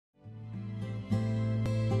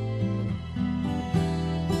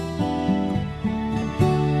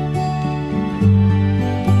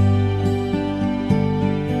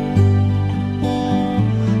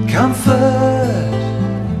Comfort,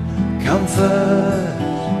 comfort,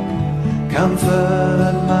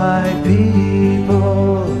 comfort my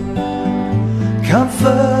people.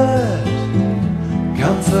 Comfort,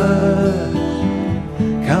 comfort,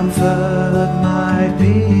 comfort my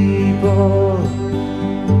people.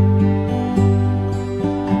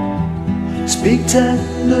 Speak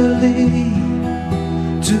tenderly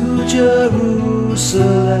to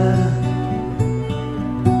Jerusalem.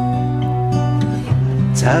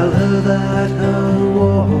 Tell her that her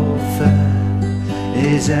warfare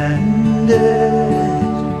is ended.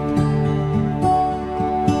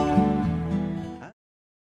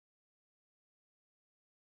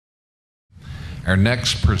 Our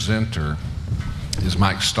next presenter is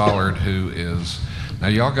Mike Stallard, who is, now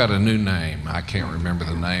y'all got a new name. I can't remember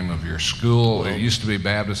the name of your school. It used to be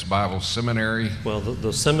Baptist Bible Seminary. Well,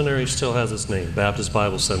 the seminary still has its name, Baptist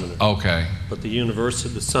Bible Seminary. Okay. But the university,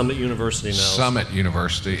 the Summit University now. Summit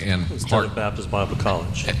University in Instead of Baptist Bible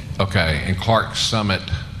College. Okay, in Clark Summit,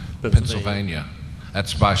 Pennsylvania.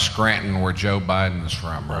 That's by Scranton, where Joe Biden is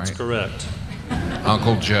from, right? That's correct.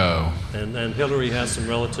 Uncle Joe. And Hillary has some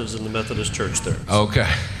relatives in the Methodist Church there. Okay.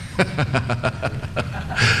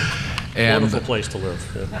 And wonderful place to live.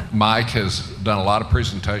 Yeah. Mike has done a lot of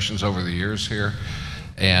presentations over the years here,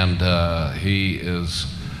 and he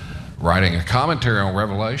is writing a commentary on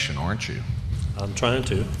Revelation, aren't you? I'm trying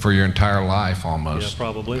to. For your entire life, almost. Yeah,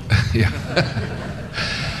 probably. Yeah.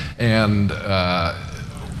 And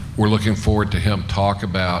we're looking forward to him talk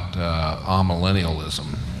about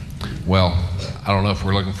amillennialism. Well, I don't know if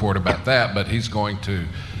we're looking forward about that, but he's going to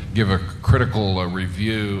give a critical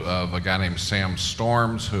review of a guy named Sam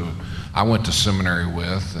Storms, who I went to seminary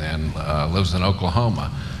with and lives in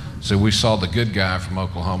Oklahoma. So we saw the good guy from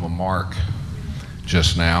Oklahoma, Mark,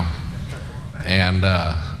 just now. And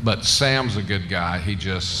but Sam's a good guy. He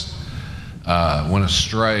just went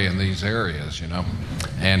astray in these areas, you know.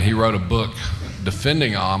 And he wrote a book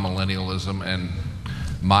defending amillennialism, and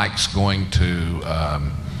Mike's going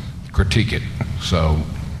to critique it. So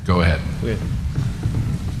go ahead. Okay.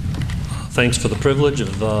 Thanks for the privilege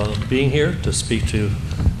of being here to speak to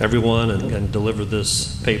everyone and deliver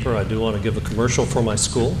this paper. I do want to give a commercial for my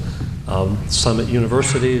school. Summit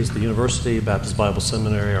University is the university, Baptist Bible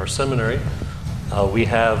Seminary, our seminary. We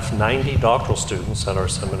have 90 doctoral students at our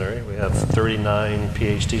seminary. We have 39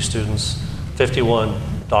 PhD students, 51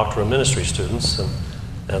 doctoral ministry students.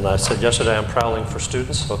 And I said yesterday I'm prowling for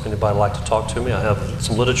students, so if anybody would like to talk to me, I have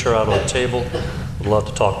some literature out on the table. I'd love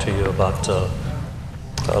to talk to you about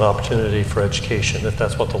an opportunity for education, if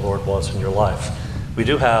that's what the Lord wants in your life. We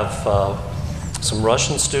do have some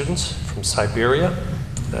Russian students from Siberia,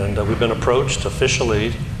 and we've been approached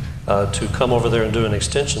officially to come over there and do an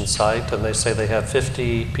extension site, and they say they have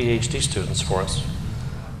 50 PhD students for us.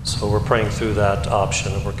 So we're praying through that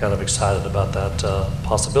option, and we're kind of excited about that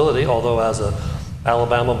possibility, although as an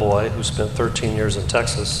Alabama boy who spent 13 years in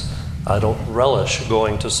Texas, I don't relish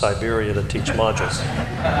going to Siberia to teach modules.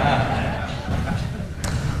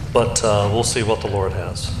 But we'll see what the Lord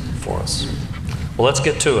has for us. Well, let's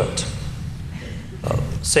get to it.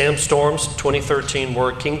 Sam Storms' 2013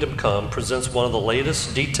 work, Kingdom Come, presents one of the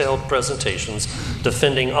latest detailed presentations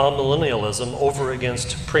defending amillennialism over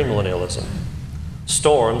against premillennialism.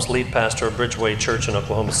 Storms, lead pastor of Bridgeway Church in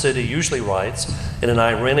Oklahoma City, usually writes in an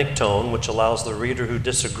ironic tone which allows the reader who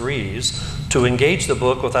disagrees to engage the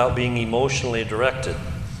book without being emotionally directed.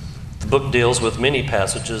 The book deals with many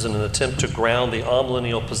passages in an attempt to ground the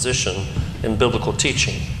amillennial position in biblical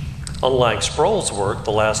teaching. Unlike Sproul's work,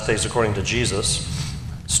 The Last Days According to Jesus,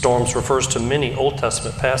 Storms refers to many Old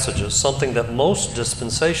Testament passages, something that most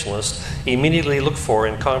dispensationalists immediately look for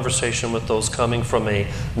in conversation with those coming from a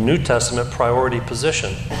New Testament priority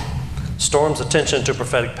position. Storms' attention to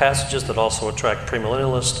prophetic passages that also attract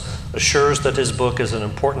premillennialists assures that his book is an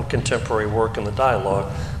important contemporary work in the dialogue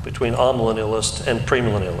between amillennialists and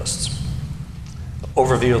premillennialists.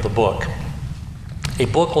 Overview of the book. A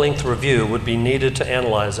book-length review would be needed to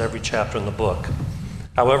analyze every chapter in the book.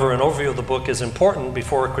 However, an overview of the book is important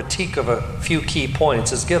before a critique of a few key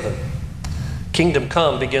points is given. Kingdom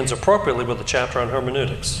Come begins appropriately with a chapter on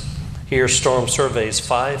hermeneutics. Here, Storm surveys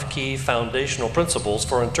 5 key foundational principles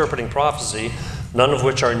for interpreting prophecy, none of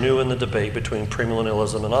which are new in the debate between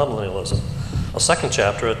premillennialism and amillennialism. A second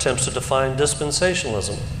chapter attempts to define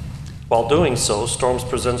dispensationalism. While doing so, Storms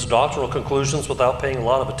presents doctrinal conclusions without paying a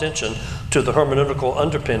lot of attention to the hermeneutical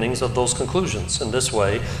underpinnings of those conclusions. In this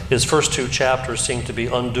way, his first 2 chapters seem to be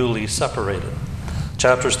unduly separated.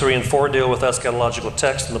 Chapters 3 and 4 deal with eschatological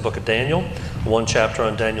text in the book of Daniel, 1 chapter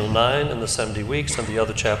on Daniel 9 and the 70 weeks, and the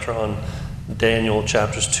other chapter on Daniel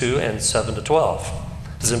chapters 2 and 7 to 12.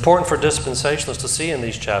 It is important for dispensationalists to see in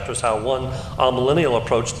these chapters how one amillennial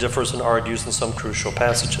approach differs and argues in some crucial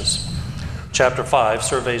passages. Chapter 5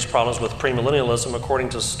 surveys problems with premillennialism according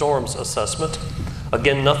to Storm's assessment.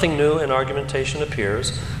 Again, nothing new in argumentation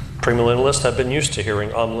appears. Premillennialists have been used to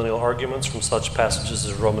hearing amillennial arguments from such passages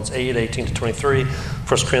as Romans 8, 18-23,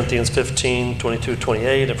 1 Corinthians 15,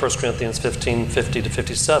 22-28, and 1 Corinthians 15,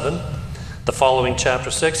 50-57. The following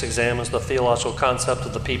chapter 6 examines the theological concept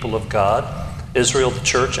of the people of God. Israel, the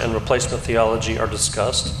church, and replacement theology are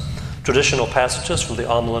discussed. Traditional passages from the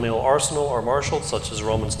amillennial arsenal are marshaled, such as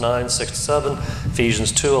Romans 9, 6-7,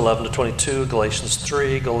 Ephesians 2, 11-22, Galatians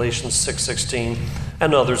 3, Galatians 6, 16,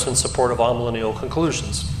 and others in support of amillennial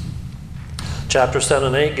conclusions. Chapter 7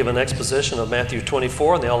 and 8 give an exposition of Matthew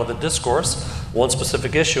 24 and the Olivet Discourse. One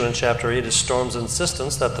specific issue in chapter 8 is Storm's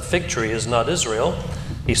insistence that the fig tree is not Israel.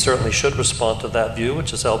 He certainly should respond to that view,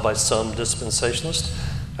 which is held by some dispensationalists.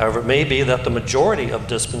 However, it may be that the majority of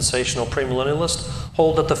dispensational premillennialists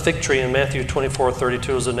hold that the fig tree in Matthew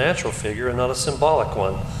 24:32 is a natural figure and not a symbolic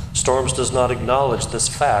one. Storms does not acknowledge this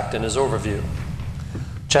fact in his overview.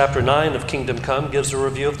 Chapter 9 of Kingdom Come gives a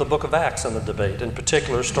review of the book of Acts and the debate. In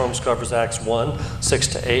particular, Storms covers Acts 1,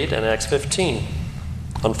 6-8, and Acts 15.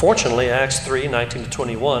 Unfortunately, Acts 3,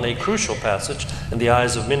 19-21, a crucial passage in the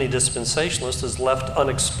eyes of many dispensationalists, is left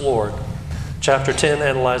unexplored. Chapter 10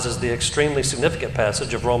 analyzes the extremely significant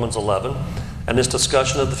passage of Romans 11 and its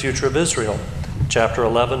discussion of the future of Israel. Chapter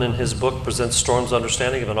 11 in his book presents Storm's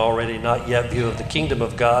understanding of an already not yet view of the kingdom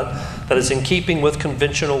of God that is in keeping with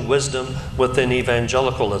conventional wisdom within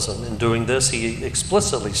evangelicalism. In doing this, he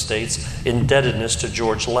explicitly states indebtedness to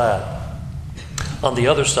George Ladd. On the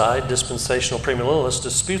other side, dispensational premillennialists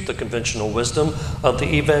dispute the conventional wisdom of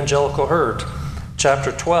the evangelical herd.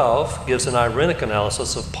 Chapter 12 gives an ironic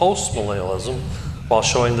analysis of postmillennialism while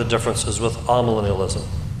showing the differences with amillennialism.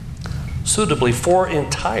 Suitably, 4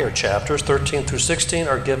 entire chapters, 13 through 16,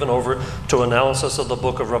 are given over to analysis of the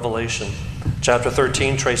book of Revelation. Chapter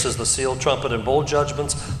 13 traces the seal, trumpet, and bowl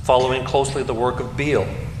judgments, following closely the work of Beale.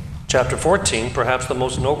 Chapter 14, perhaps the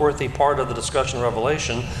most noteworthy part of the discussion of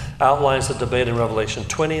Revelation, outlines the debate in Revelation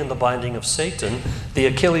 20 and the binding of Satan, the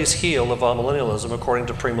Achilles heel of amillennialism according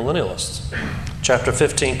to premillennialists. Chapter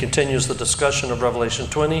 15 continues the discussion of Revelation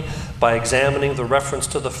 20 by examining the reference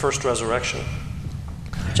to the first resurrection.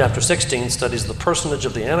 Chapter 16 studies the personage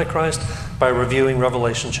of the Antichrist by reviewing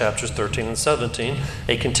Revelation chapters 13 and 17.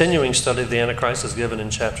 A continuing study of the Antichrist is given in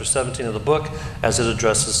chapter 17 of the book as it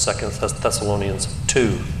addresses 2 Thessalonians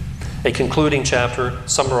 2. A concluding chapter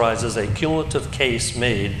summarizes a cumulative case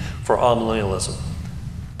made for amillennialism.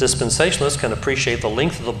 Dispensationalists can appreciate the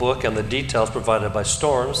length of the book and the details provided by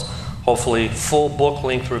Storms. Hopefully, full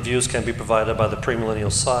book-length reviews can be provided by the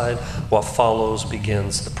premillennial side. What follows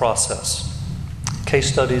begins the process.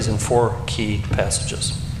 Case studies in 4 key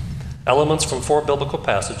passages. Elements from 4 biblical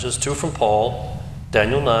passages, 2 from Paul,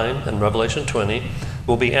 Daniel 9, and Revelation 20,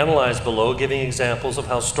 will be analyzed below, giving examples of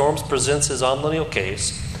how Storms presents his amillennial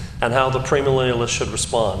case and how the premillennialist should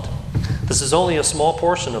respond. This is only a small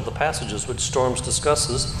portion of the passages which Storms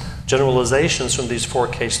discusses. Generalizations from these 4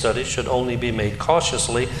 case studies should only be made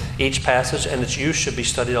cautiously. Each passage and its use should be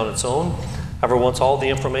studied on its own. However, once all the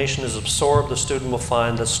information is absorbed, the student will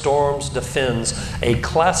find that Storms defends a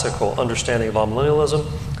classical understanding of amillennialism.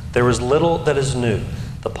 There is little that is new.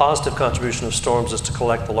 The positive contribution of Storms is to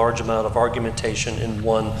collect a large amount of argumentation in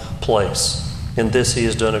one place. In this, he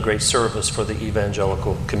has done a great service for the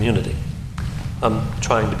evangelical community. I'm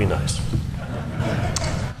trying to be nice.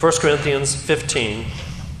 1 Corinthians 15,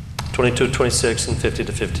 22-26, and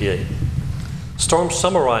 50-58. Storm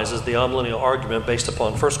summarizes the amillennial argument based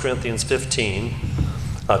upon 1 Corinthians 15,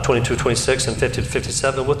 22-26, and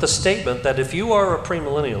 50-57 with the statement that if you are a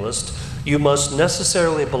premillennialist, you must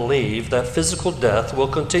necessarily believe that physical death will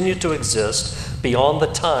continue to exist beyond the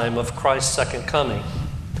time of Christ's second coming.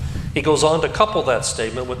 He goes on to couple that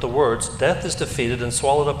statement with the words, death is defeated and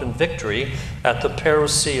swallowed up in victory at the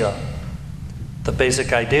parousia. The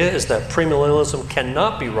basic idea is that premillennialism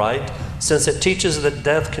cannot be right since it teaches that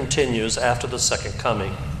death continues after the second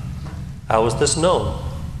coming. How is this known?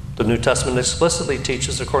 The New Testament explicitly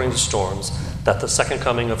teaches, according to Storms, that the second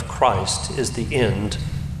coming of Christ is the end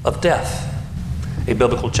of death. A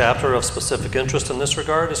biblical chapter of specific interest in this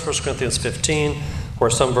regard is 1 Corinthians 15, where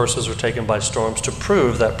some verses are taken by Storms to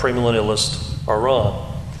prove that premillennialists are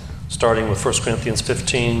wrong, starting with 1 Corinthians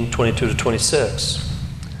 15, 22-26.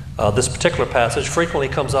 This particular passage frequently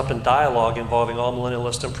comes up in dialogue involving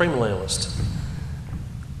amillennialist and premillennialist.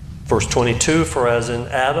 Verse 22, for as in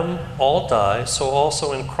Adam all die, so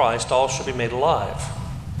also in Christ all shall be made alive,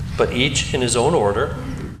 but each in his own order,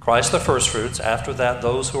 Christ the firstfruits, after that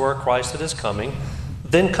those who are Christ at his coming.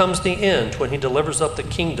 Then comes the end, when he delivers up the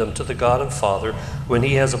kingdom to the God and Father, when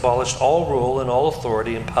he has abolished all rule and all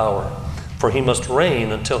authority and power. For he must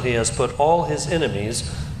reign until he has put all his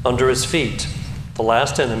enemies under his feet. The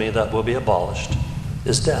last enemy that will be abolished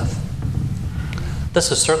is death.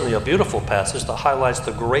 This is certainly a beautiful passage that highlights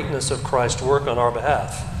the greatness of Christ's work on our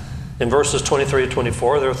behalf. In verses 23 to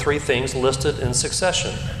 24, there are three things listed in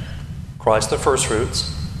succession: Christ the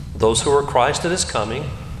firstfruits, those who are Christ at his coming,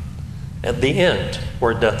 at the end,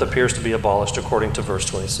 where death appears to be abolished according to verse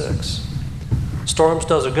 26. Storms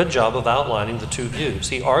does a good job of outlining the two views.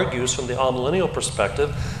 He argues from the amillennial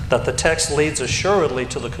perspective that the text leads assuredly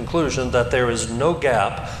to the conclusion that there is no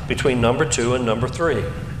gap between number 2 and number 3.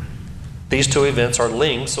 These two events are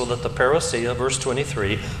linked so that the parousia, verse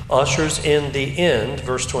 23, ushers in the end,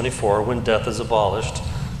 verse 24, when death is abolished,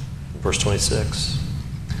 verse 26.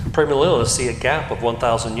 Premillennialists see a gap of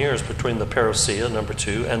 1,000 years between the parousia, number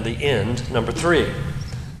 2, and the end, number 3.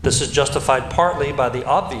 This is justified partly by the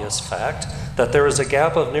obvious fact that there is a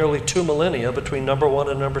gap of nearly 2 millennia between number 1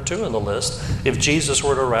 and number 2 in the list if Jesus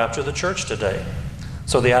were to rapture the church today.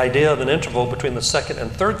 So the idea of an interval between the second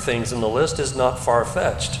and third things in the list is not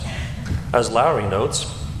far-fetched. As Lowry notes,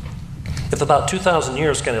 if about 2,000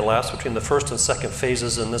 years can elapse between the first and second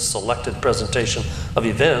phases in this selected presentation of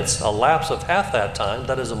events, a lapse of half that time,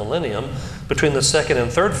 that is a millennium, between the second and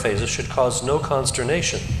third phases should cause no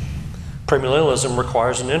consternation. Premillennialism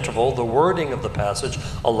requires an interval. The wording of the passage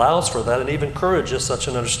allows for that and even encourages such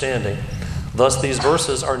an understanding. Thus, these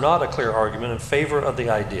verses are not a clear argument in favor of the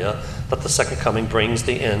idea that the second coming brings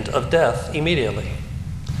the end of death immediately.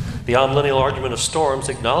 The amillennial argument of Storms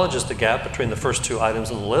acknowledges the gap between the first two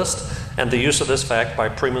items in the list and the use of this fact by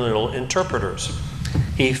premillennial interpreters.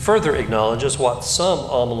 He further acknowledges what some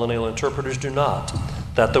amillennial interpreters do not,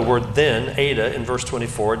 that the word then, Ada, in verse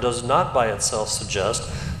 24, does not by itself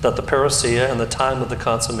suggest that the parousia and the time of the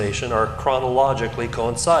consummation are chronologically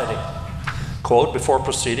coinciding. Quote, before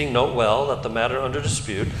proceeding, note well that the matter under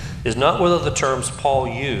dispute is not whether the terms Paul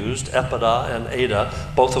used, epada and Ada,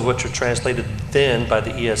 both of which are translated then by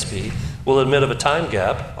the ESV, will admit of a time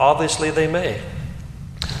gap. Obviously they may.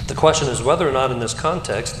 The question is whether or not in this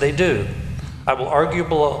context they do. I will argue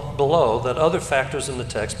below that other factors in the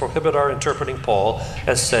text prohibit our interpreting Paul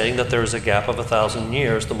as saying that there is a gap of 1,000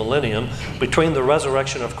 years, the millennium, between the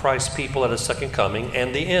resurrection of Christ's people at his second coming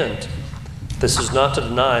and the end. This is not to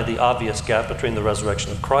deny the obvious gap between the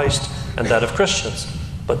resurrection of Christ and that of Christians,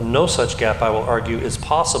 but no such gap, I will argue, is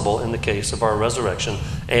possible in the case of our resurrection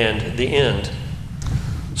and the end.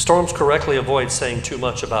 Storms correctly avoid saying too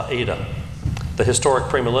much about Ada. The historic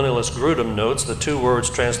premillennialist Grudem notes the two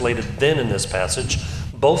words translated then in this passage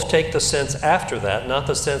both take the sense after that, not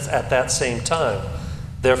the sense at that same time.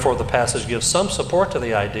 Therefore, the passage gives some support to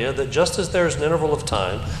the idea that just as there is an interval of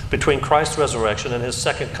time between Christ's resurrection and his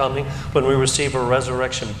second coming when we receive a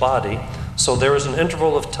resurrection body, so there is an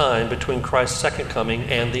interval of time between Christ's second coming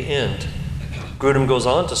and the end. Grudem goes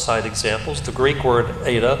on to cite examples. The Greek word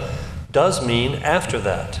Ada does mean after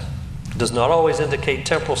that. It does not always indicate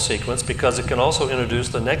temporal sequence because it can also introduce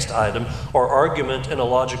the next item or argument in a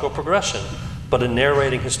logical progression. But in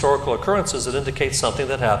narrating historical occurrences, it indicates something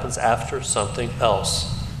that happens after something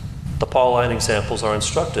else. The Pauline examples are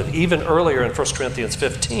instructive. Even earlier in 1 Corinthians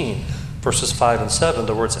 15, verses 5 and 7,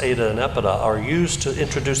 the words Ada and Epada are used to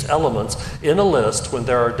introduce elements in a list when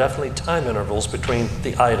there are definitely time intervals between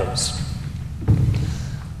the items.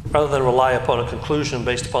 Rather than rely upon a conclusion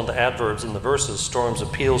based upon the adverbs in the verses, Storms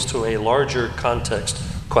appeals to a larger context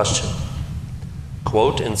question.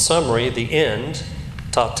 Quote, in summary, the end,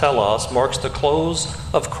 ta telos, marks the close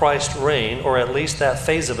of Christ's reign, or at least that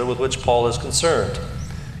phase of it with which Paul is concerned.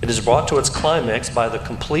 It is brought to its climax by the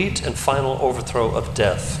complete and final overthrow of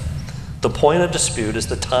death. The point of dispute is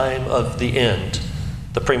the time of the end.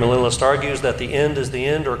 The premillennialist argues that the end is the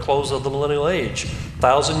end or close of the millennial age,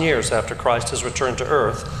 1,000 years after Christ has returned to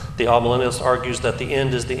earth. The amillennialist argues that the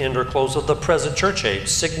end is the end or close of the present church age,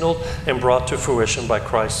 signaled and brought to fruition by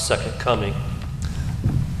Christ's second coming.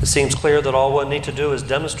 It seems clear that all one need to do is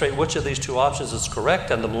demonstrate which of these two options is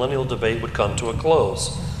correct, and the millennial debate would come to a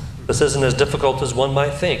close. This isn't as difficult as one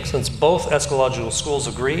might think, since both eschatological schools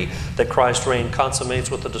agree that Christ's reign consummates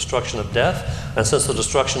with the destruction of death, and since the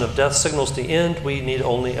destruction of death signals the end, we need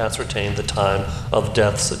only ascertain the time of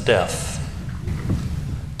death's death.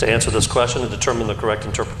 To answer this question and determine the correct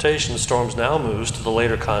interpretation, Storms now moves to the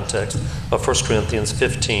later context of 1 Corinthians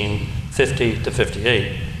 15, 50 to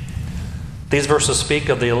 58. These verses speak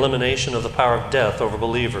of the elimination of the power of death over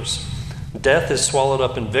believers. Death is swallowed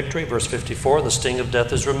up in victory, verse 54. The sting of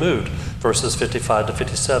death is removed, verses 55 to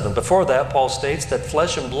 57. Before that, Paul states that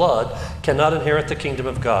flesh and blood cannot inherit the kingdom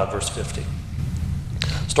of God, verse 50.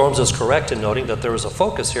 Storms is correct in noting that there is a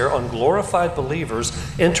focus here on glorified believers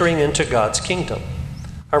entering into God's kingdom.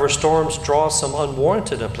 However, Storms draws some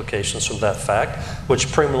unwarranted implications from that fact, which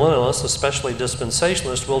premillennialists, especially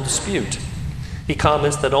dispensationalists, will dispute. He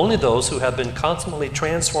comments that only those who have been constantly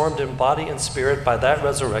transformed in body and spirit by that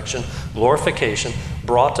resurrection, glorification,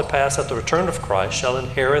 brought to pass at the return of Christ, shall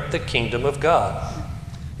inherit the kingdom of God.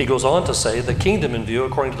 He goes on to say the kingdom in view,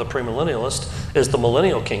 according to the premillennialist, is the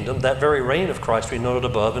millennial kingdom, that very reign of Christ we noted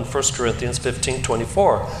above in 1 Corinthians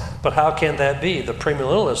 15:24. But how can that be? The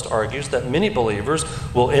premillennialist argues that many believers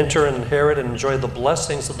will enter and inherit and enjoy the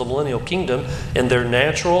blessings of the millennial kingdom in their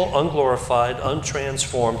natural, unglorified,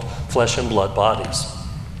 untransformed flesh and blood bodies.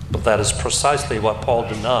 But that is precisely what Paul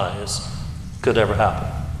denies could ever happen.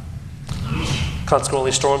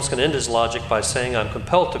 Consequently, Storms can end his logic by saying, I'm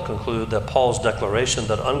compelled to conclude that Paul's declaration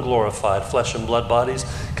that unglorified flesh and blood bodies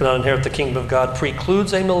cannot inherit the kingdom of God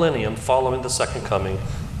precludes a millennium following the second coming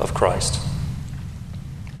of Christ.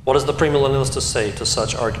 What is the premillennialist to say to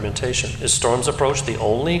such argumentation? Is Storms' approach the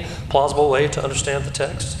only plausible way to understand the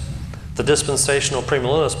text? The dispensational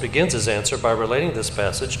premillennialist begins his answer by relating this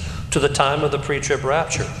passage to the time of the pre-trib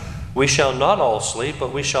rapture. We shall not all sleep,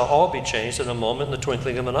 but we shall all be changed in a moment, in the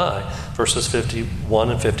twinkling of an eye. Verses 51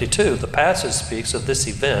 and 52. The passage speaks of this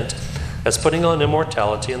event as putting on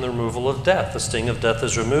immortality and the removal of death. The sting of death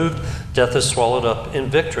is removed. Death is swallowed up in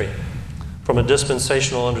victory. From a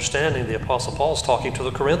dispensational understanding, the Apostle Paul is talking to the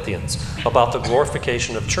Corinthians about the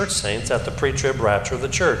glorification of church saints at the pre-trib rapture of the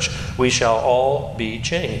church. We shall all be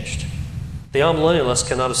changed. The amillennialist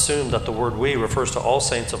cannot assume that the word we refers to all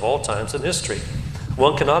saints of all times in history.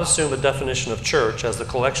 One cannot assume a definition of church as the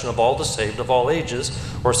collection of all the saved of all ages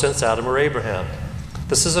or since Adam or Abraham.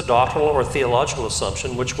 This is a doctrinal or theological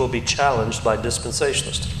assumption which will be challenged by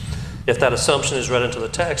dispensationalists. If that assumption is read into the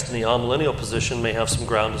text, then the amillennial position may have some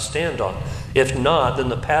ground to stand on. If not, then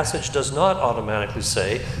the passage does not automatically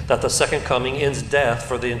say that the second coming ends death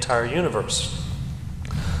for the entire universe.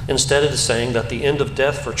 Instead, it is saying that the end of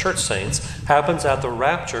death for church saints happens at the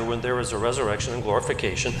rapture when there is a resurrection and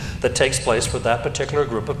glorification that takes place for that particular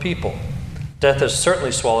group of people. Death is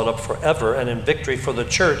certainly swallowed up forever and in victory for the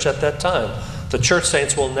church at that time. The church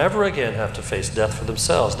saints will never again have to face death for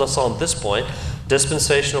themselves. Thus, on this point,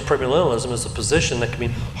 dispensational premillennialism is a position that can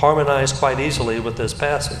be harmonized quite easily with this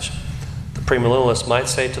passage. The premillennialist might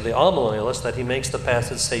say to the amillennialist that he makes the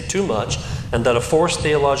passage say too much and that a forced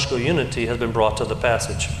theological unity has been brought to the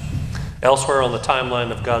passage. Elsewhere on the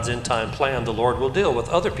timeline of God's end-time plan, the Lord will deal with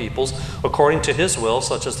other peoples according to his will,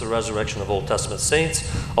 such as the resurrection of Old Testament saints,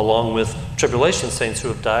 along with tribulation saints who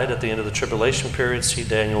have died at the end of the tribulation period. See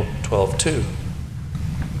Daniel 12:2.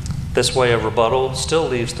 This way of rebuttal still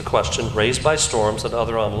leaves the question raised by Storms and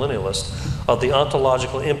other amillennialists of the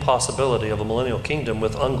ontological impossibility of a millennial kingdom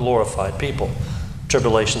with unglorified people,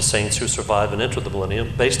 tribulation saints who survive and enter the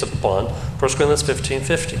millennium, based upon 1 Corinthians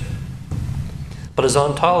 15:50. But is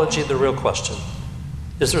ontology the real question?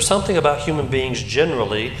 Is there something about human beings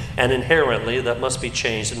generally and inherently that must be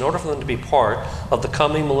changed in order for them to be part of the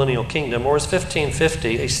coming millennial kingdom, or is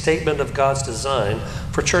 1550 a statement of God's design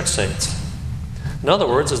for church saints? In other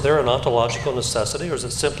words, is there an ontological necessity, or is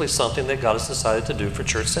it simply something that God has decided to do for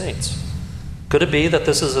church saints? Could it be that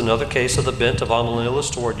this is another case of the bent of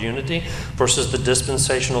amillennialists toward unity versus the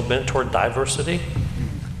dispensational bent toward diversity?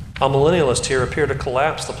 Amillennialists here appear to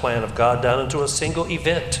collapse the plan of God down into a single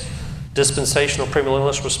event. Dispensational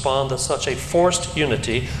premillennialists respond that such a forced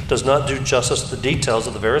unity does not do justice to the details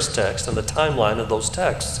of the various texts and the timeline of those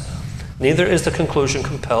texts. Neither is the conclusion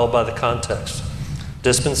compelled by the context.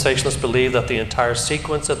 Dispensationalists believe that the entire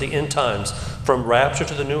sequence of the end times, from rapture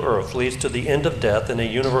to the new earth, leads to the end of death in a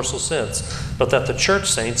universal sense, but that the church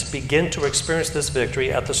saints begin to experience this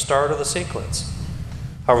victory at the start of the sequence.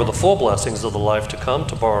 However, the full blessings of the life to come,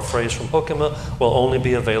 to borrow a phrase from Hoekema, will only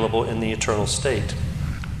be available in the eternal state.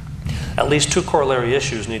 At least two corollary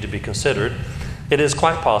issues need to be considered. It is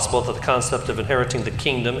quite possible that the concept of inheriting the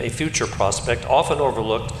kingdom, a future prospect, often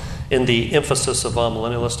overlooked in the emphasis of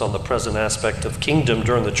amillennialists on the present aspect of kingdom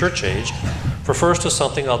during the church age, refers to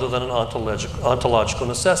something other than an ontological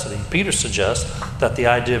necessity. Peter suggests that the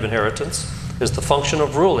idea of inheritance is the function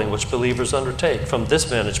of ruling which believers undertake. From this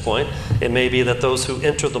vantage point, it may be that those who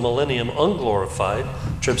enter the millennium unglorified,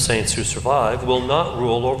 trib saints who survive, will not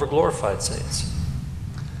rule over glorified saints.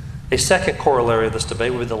 A second corollary of this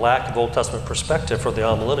debate would be the lack of Old Testament perspective for the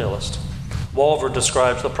amillennialist. Walver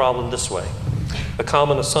describes the problem this way. A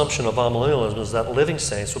common assumption of amillennialism is that living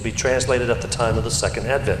saints will be translated at the time of the second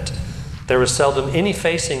advent. There is seldom any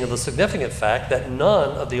facing of the significant fact that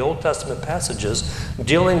none of the Old Testament passages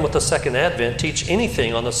dealing with the second advent teach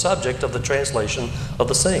anything on the subject of the translation of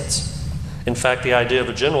the saints. In fact, the idea of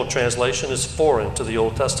a general translation is foreign to the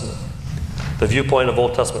Old Testament. The viewpoint of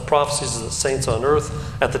Old Testament prophecies is that saints on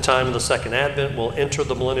earth at the time of the second advent will enter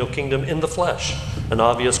the millennial kingdom in the flesh, an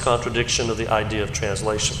obvious contradiction of the idea of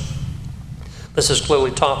translation. This is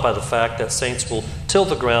clearly taught by the fact that saints will till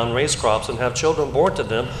the ground, raise crops, and have children born to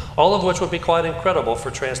them, all of which would be quite incredible for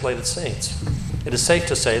translated saints. It is safe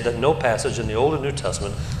to say that no passage in the Old and New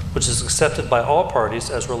Testament, which is accepted by all parties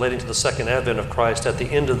as relating to the second advent of Christ at the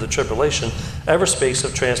end of the tribulation, ever speaks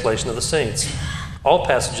of translation of the saints. All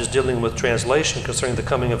passages dealing with translation concerning the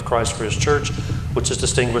coming of Christ for his church, which is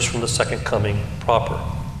distinguished from the second coming proper.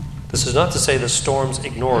 This is not to say that Storms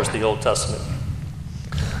ignores the Old Testament.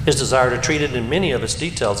 His desire to treat it in many of its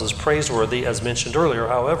details is praiseworthy, as mentioned earlier.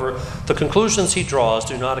 However, the conclusions he draws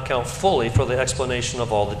do not account fully for the explanation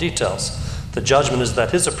of all the details. The judgment is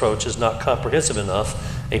that his approach is not comprehensive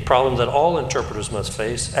enough, a problem that all interpreters must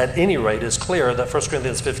face. At any rate, it is clear that 1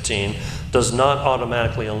 Corinthians 15 does not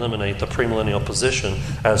automatically eliminate the premillennial position,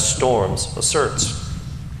 as Storms asserts.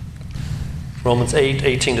 Romans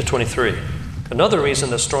 8:18-23. Another reason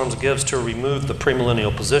that Storms gives to remove the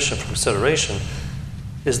premillennial position from consideration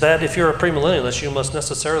is that if you're a premillennialist, you must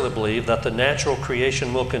necessarily believe that the natural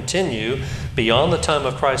creation will continue beyond the time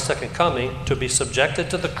of Christ's second coming to be subjected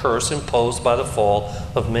to the curse imposed by the fall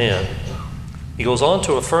of man. He goes on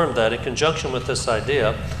to affirm that in conjunction with this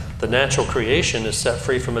idea, the natural creation is set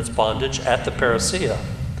free from its bondage at the parousia.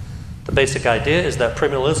 The basic idea is that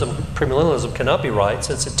premillennialism cannot be right,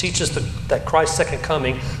 since it teaches that Christ's second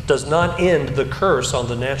coming does not end the curse on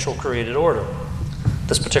the natural created order.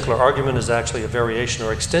 This particular argument is actually a variation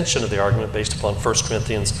or extension of the argument based upon 1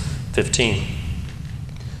 Corinthians 15.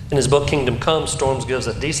 In his book, Kingdom Come, Storms gives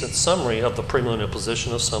a decent summary of the premillennial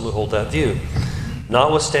position of some who hold that view.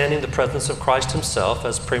 Notwithstanding the presence of Christ himself,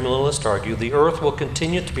 as premillennialists argue, the earth will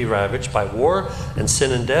continue to be ravaged by war and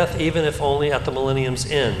sin and death, even if only at the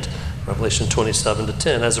millennium's end. Revelation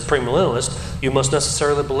 27-10. As a premillennialist, you must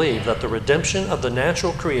necessarily believe that the redemption of the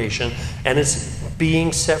natural creation and its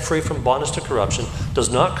being set free from bondage to corruption does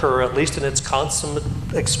not occur, at least in its consummate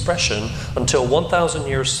expression, until 1,000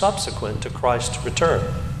 years subsequent to Christ's return.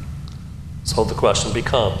 So the question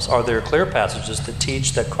becomes, are there clear passages that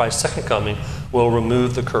teach that Christ's second coming will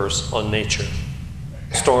remove the curse on nature?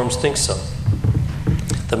 Storms think so.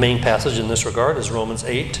 The main passage in this regard is Romans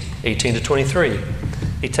 8:18-23.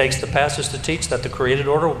 He takes the passage to teach that the created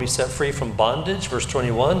order will be set free from bondage, verse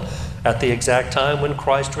 21, at the exact time when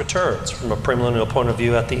Christ returns, from a premillennial point of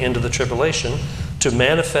view at the end of the tribulation, to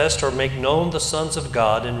manifest or make known the sons of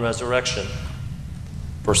God in resurrection,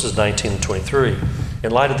 verses 19-23.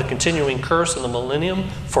 In light of the continuing curse in the millennium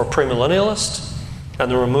for premillennialists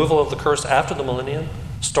and the removal of the curse after the millennium,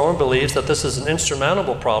 Storm believes that this is an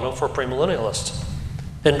insurmountable problem for premillennialists.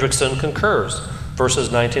 Hendrickson concurs. Verses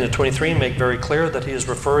 19-23 make very clear that he is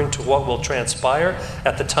referring to what will transpire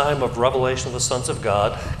at the time of revelation of the sons of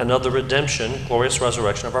God and of the redemption, glorious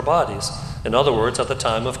resurrection of our bodies. In other words, at the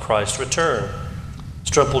time of Christ's return.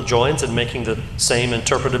 Stremple joins in making the same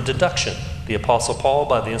interpretive deduction. The Apostle Paul,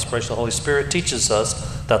 by the inspiration of the Holy Spirit, teaches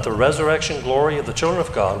us that the resurrection glory of the children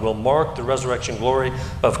of God will mark the resurrection glory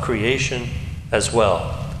of creation as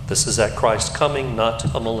well. This is at Christ's coming,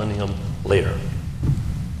 not a millennium later.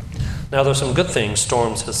 Now, there's some good things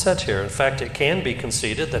Storms has said here. In fact, it can be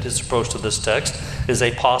conceded that his approach to this text is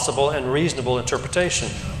a possible and reasonable interpretation.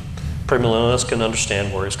 Premillennialists can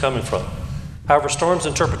understand where he's coming from. However, Storms'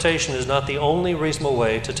 interpretation is not the only reasonable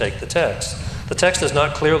way to take the text. The text does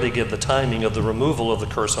not clearly give the timing of the removal of the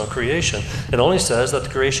curse on creation. It only says that the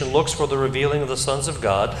creation looks for the revealing of the sons of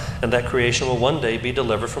God and that creation will one day be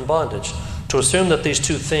delivered from bondage. To assume that these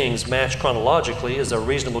two things match chronologically is a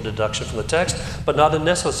reasonable deduction from the text, but not a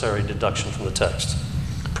necessary deduction from the text.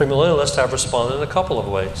 Premillennialists have responded in a couple of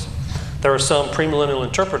ways. There are some premillennial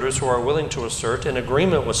interpreters who are willing to assert, in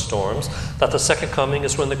agreement with Storms, that the second coming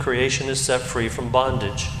is when the creation is set free from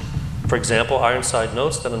bondage. For example, Ironside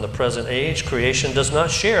notes that in the present age, creation does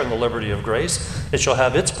not share in the liberty of grace. It shall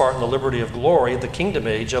have its part in the liberty of glory, the kingdom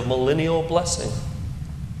age of millennial blessing.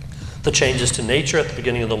 The changes to nature at the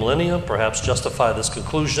beginning of the millennium perhaps justify this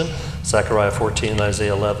conclusion, Zechariah 14 and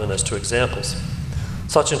Isaiah 11 as two examples.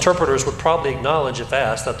 Such interpreters would probably acknowledge, if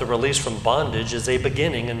asked, that the release from bondage is a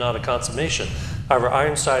beginning and not a consummation. However,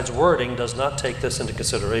 Ironside's wording does not take this into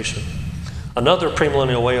consideration. Another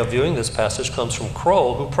premillennial way of viewing this passage comes from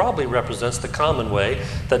Kroll, who probably represents the common way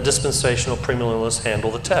that dispensational premillennialists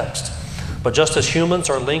handle the text. But just as humans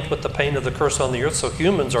are linked with the pain of the curse on the earth, so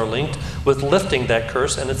humans are linked with lifting that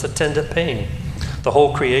curse and its attendant pain. The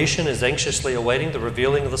whole creation is anxiously awaiting the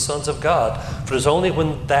revealing of the sons of God, for it is only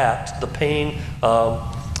when the pain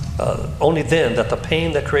only then that the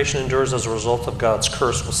pain that creation endures as a result of God's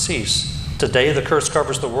curse will cease. Today, the curse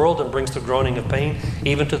covers the world and brings the groaning of pain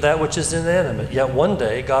even to that which is inanimate. Yet one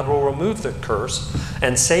day, God will remove the curse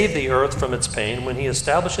and save the earth from its pain when he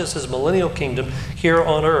establishes his millennial kingdom here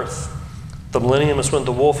on earth. The millennium is when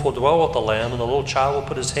the wolf will dwell with the lamb and the little child will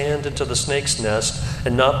put his hand into the snake's nest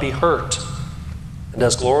and not be hurt. And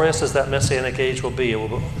as glorious as that messianic age will be, it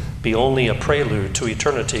will be only a prelude to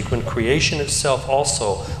eternity when creation itself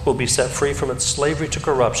also will be set free from its slavery to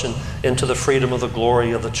corruption into the freedom of the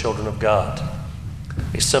glory of the children of God.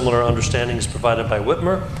 A similar understanding is provided by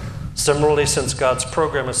Whitmer. Similarly, since God's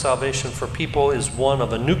program of salvation for people is one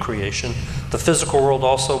of a new creation, the physical world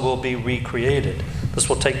also will be recreated. This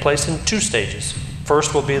will take place in two stages.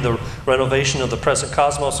 First will be the renovation of the present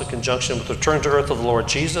cosmos in conjunction with the return to earth of the Lord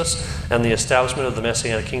Jesus and the establishment of the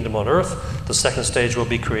Messianic kingdom on earth. The second stage will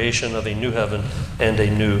be creation of a new heaven and a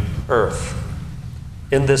new earth.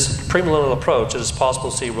 In this premillennial approach, it is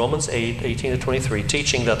possible to see Romans 8:18-23,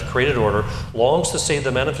 teaching that the created order longs to see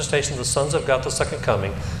the manifestation of the sons of God at the second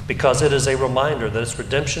coming, because it is a reminder that its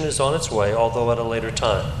redemption is on its way, although at a later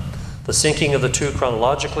time. The syncing of the two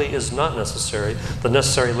chronologically is not necessary. The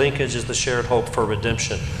necessary linkage is the shared hope for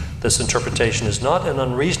redemption. This interpretation is not an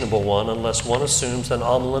unreasonable one unless one assumes an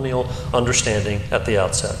amillennial understanding at the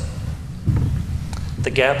outset. The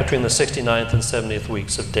gap between the 69th and 70th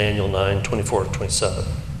weeks of Daniel 9:24-27.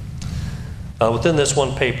 Within this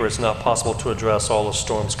one paper, it's not possible to address all of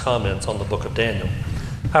Storm's comments on the book of Daniel.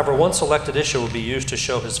 However, one selected issue will be used to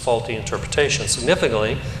show his faulty interpretation.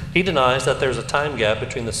 Significantly, he denies that there's a time gap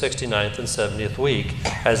between the 69th and 70th week,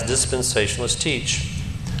 as dispensationalists teach.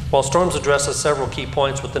 While Storms addresses several key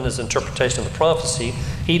points within his interpretation of the prophecy,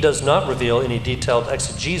 he does not reveal any detailed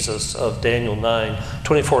exegesis of Daniel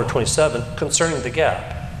 9:24-27 concerning the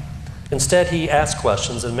gap. Instead, he asks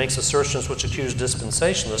questions and makes assertions which accuse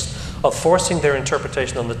dispensationalists of forcing their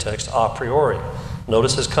interpretation on the text a priori.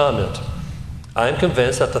 Notice his comment. I am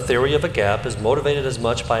convinced that the theory of a gap is motivated as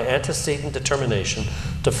much by antecedent determination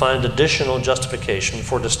to find additional justification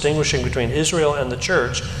for distinguishing between Israel and the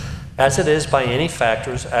church as it is by any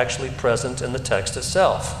factors actually present in the text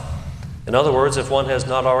itself. In other words, if one has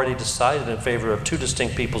not already decided in favor of two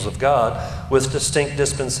distinct peoples of God with distinct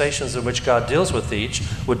dispensations in which God deals with each,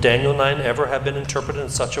 would Daniel 9 ever have been interpreted in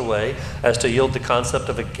such a way as to yield the concept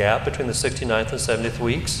of a gap between the 69th and 70th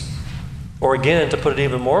weeks? Or again, to put it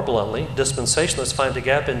even more bluntly, dispensationalists find a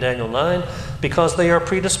gap in Daniel 9 because they are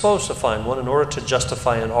predisposed to find one in order to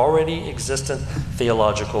justify an already existent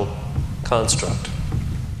theological construct.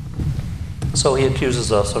 So he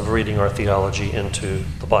accuses us of reading our theology into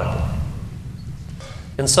the Bible.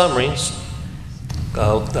 In summary,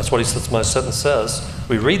 that's what my sentence says.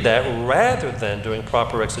 We read that rather than doing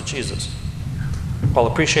proper exegesis. While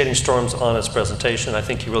appreciating Storm's honest presentation, I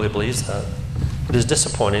think he really believes that. It is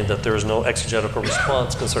disappointing that there is no exegetical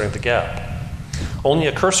response concerning the gap. Only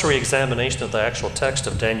a cursory examination of the actual text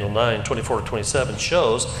of Daniel 9:24-27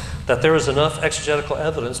 shows that there is enough exegetical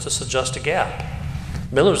evidence to suggest a gap.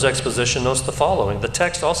 Miller's exposition notes the following. The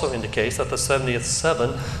text also indicates that the 70th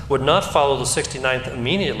seven would not follow the 69th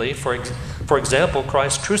immediately. For example,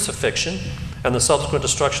 Christ's crucifixion and the subsequent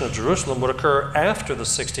destruction of Jerusalem would occur after the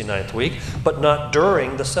 69th week, but not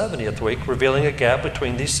during the 70th week, revealing a gap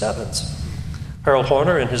between these sevens. Harold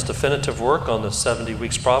Horner, in his definitive work on the 70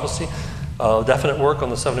 weeks prophecy,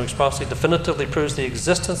 definitively proves the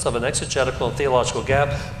existence of an exegetical and theological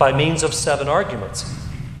gap by means of 7 arguments.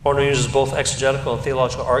 Horner uses both exegetical and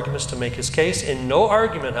theological arguments to make his case. In no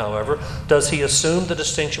argument, however, does he assume the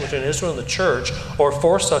distinction between Israel and the church or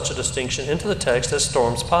force such a distinction into the text as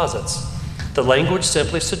Storms posits. The language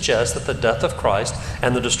simply suggests that the death of Christ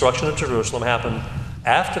and the destruction of Jerusalem happened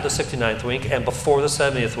after the 69th week and before the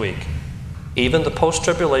 70th week. Even the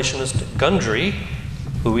post-tribulationist Gundry,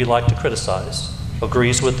 who we like to criticize,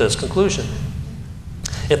 agrees with this conclusion.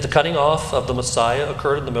 If the cutting off of the Messiah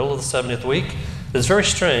occurred in the middle of the 70th week, it is very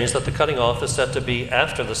strange that the cutting off is said to be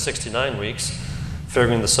after the 69 weeks,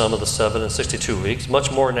 figuring the sum of the 7 and 62 weeks.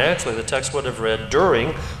 Much more naturally, the text would have read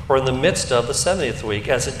during or in the midst of the 70th week,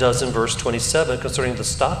 as it does in verse 27 concerning the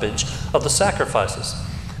stoppage of the sacrifices.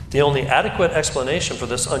 The only adequate explanation for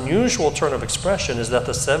this unusual turn of expression is that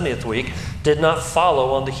the 70th week did not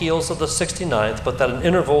follow on the heels of the 69th, but that an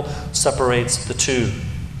interval separates the two.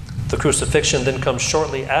 The crucifixion then comes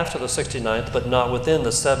shortly after the 69th, but not within the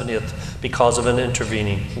 70th because of an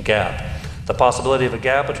intervening gap. The possibility of a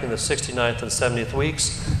gap between the 69th and 70th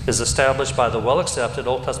weeks is established by the well-accepted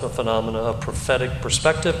Old Testament phenomena of prophetic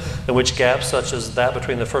perspective, in which gaps such as that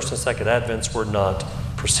between the first and second advents were not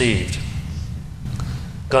perceived.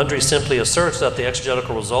 Gundry simply asserts that the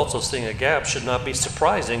exegetical results of seeing a gap should not be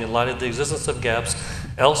surprising in light of the existence of gaps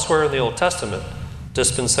elsewhere in the Old Testament.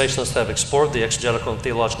 Dispensationalists have explored the exegetical and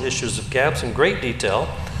theological issues of gaps in great detail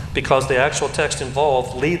because the actual text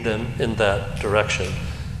involved lead them in that direction.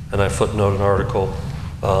 And I footnote an article,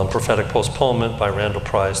 Prophetic Postponement by Randall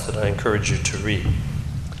Price, that I encourage you to read.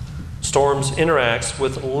 Storms interacts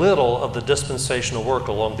with little of the dispensational work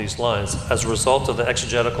along these lines. As a result of the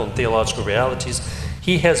exegetical and theological realities,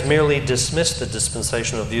 he has merely dismissed the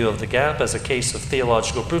dispensational view of the gap as a case of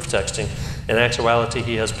theological proof texting. In actuality,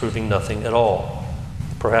 he has proving nothing at all.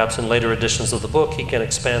 Perhaps in later editions of the book, he can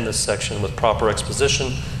expand this section with proper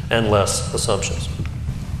exposition and less assumptions.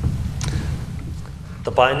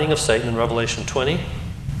 The binding of Satan in Revelation 20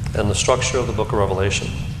 and the structure of the book of Revelation.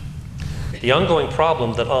 The ongoing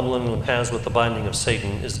problem that Amillennial has with the binding of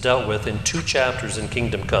Satan is dealt with in 2 chapters in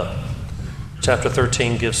Kingdom Come. Chapter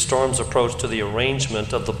 13 gives Storm's approach to the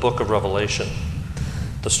arrangement of the book of Revelation.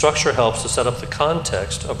 The structure helps to set up the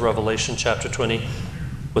context of Revelation chapter 20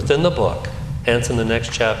 within the book. Hence, in the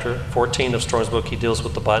next chapter, 14 of Storm's book, he deals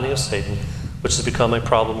with the binding of Satan, which has become a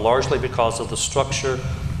problem largely because of the structure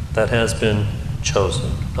that has been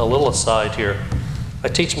chosen. A little aside here. I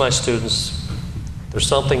teach my students there's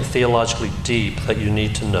something theologically deep that you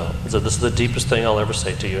need to know. This is the deepest thing I'll ever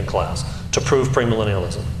say to you in class to prove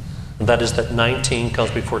premillennialism. And that is that 19 comes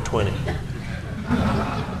before 20.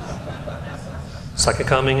 Second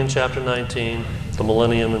coming in chapter 19, the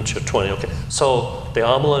millennium in chapter 20. Okay, so the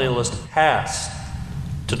amillennialist has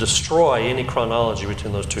to destroy any chronology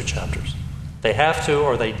between those 2 chapters. They have to,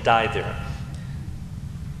 or they die there.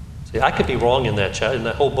 See, I could be wrong in that in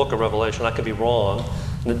that whole book of Revelation. I could be wrong,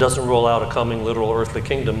 and it doesn't rule out a coming literal earthly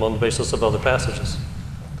kingdom on the basis of other passages.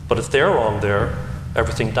 But if they're wrong there,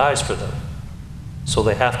 everything dies for them. So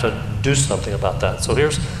they have to do something about that. So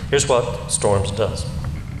here's what Storms does.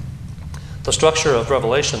 The structure of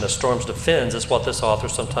Revelation that Storms defends is what this author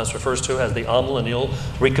sometimes refers to as the amillennial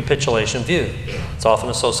recapitulation view. It's often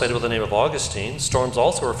associated with the name of Augustine. Storms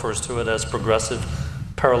also refers to it as progressive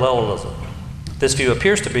parallelism. This view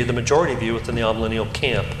appears to be the majority view within the amillennial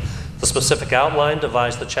camp. The specific outline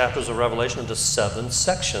divides the chapters of Revelation into 7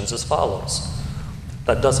 sections as follows.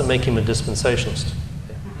 That doesn't make him a dispensationalist.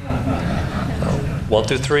 1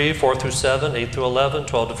 through 3, 4 through 7, 8 through 11,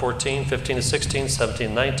 12 to 14, 15 to 16, 17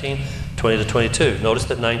 to 19, 20 to 22. Notice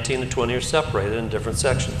that 19 and 20 are separated in different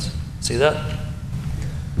sections. See that?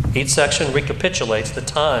 Each section recapitulates the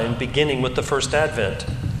time beginning with the first advent.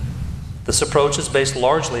 This approach is based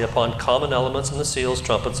largely upon common elements in the seals,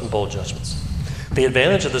 trumpets, and bowl judgments. The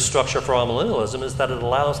advantage of this structure for amillennialism is that it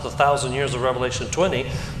allows the 1,000 years of Revelation 20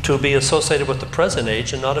 to be associated with the present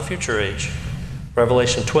age and not a future age.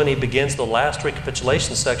 Revelation 20 begins the last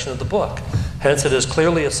recapitulation section of the book. Hence, it is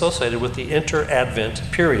clearly associated with the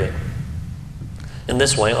inter-advent period. In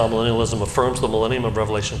this way, amillennialism affirms the millennium of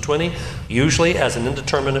Revelation 20, usually as an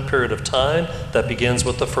indeterminate period of time that begins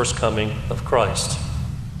with the first coming of Christ.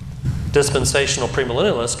 Dispensational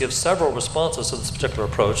premillennialists give several responses to this particular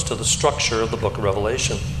approach to the structure of the book of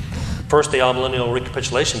Revelation. First, the amillennial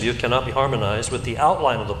recapitulation view cannot be harmonized with the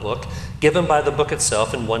outline of the book given by the book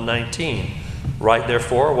itself in 119. Write,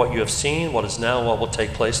 therefore, what you have seen, what is now, and what will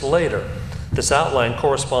take place later. This outline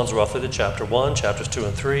corresponds roughly to chapter 1, chapters 2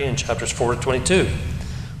 and 3, and chapters 4 to 22.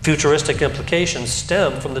 Futuristic implications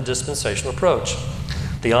stem from the dispensational approach.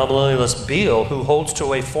 The amillennialist Beale, who holds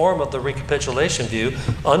to a form of the recapitulation view,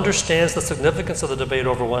 understands the significance of the debate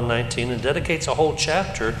over 119 and dedicates a whole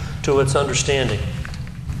chapter to its understanding.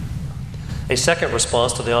 A second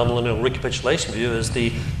response to the amillennial recapitulation view is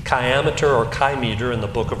the chiameter or chimeter in the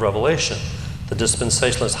book of Revelation. The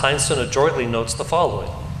dispensationalist Heinsohn adroitly notes the following.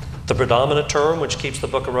 The predominant term which keeps the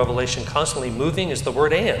book of Revelation constantly moving is the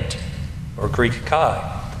word and, or Greek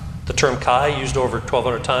kai. The term kai, used over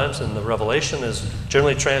 1,200 times in the Revelation, is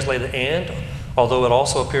generally translated and, although it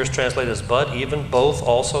also appears translated as but, even, both,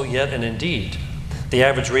 also, yet, and indeed. The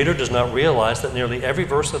average reader does not realize that nearly every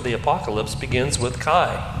verse of the Apocalypse begins with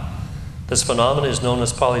kai. This phenomenon is known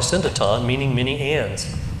as polysyndeton, meaning many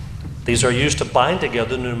ands. These are used to bind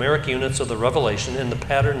together the numeric units of the Revelation in the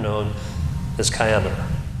pattern known as chiameter.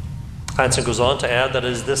 Heinsohn goes on to add that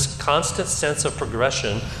it is this constant sense of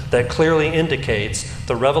progression that clearly indicates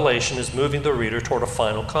the Revelation is moving the reader toward a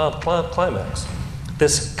final climax.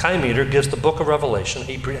 This chimeter gives the book of Revelation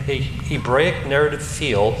a Hebraic narrative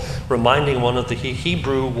feel, reminding one of the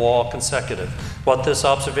Hebrew wall consecutive. What this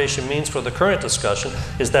observation means for the current discussion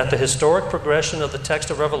is that the historic progression of the text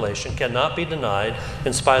of Revelation cannot be denied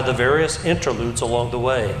in spite of the various interludes along the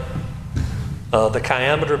way. The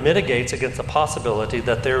chiameter mitigates against the possibility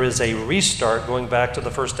that there is a restart going back to the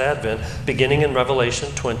first advent, beginning in Revelation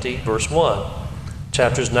 20, verse 1.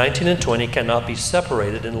 Chapters 19 and 20 cannot be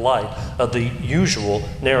separated in light of the usual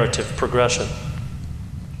narrative progression.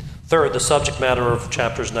 Third, the subject matter of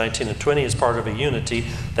chapters 19 and 20 is part of a unity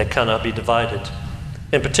that cannot be divided.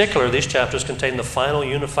 In particular, these chapters contain the final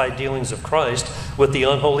unified dealings of Christ with the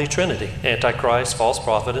unholy Trinity, Antichrist, false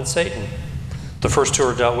prophet, and Satan. The first two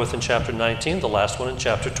are dealt with in chapter 19, the last one in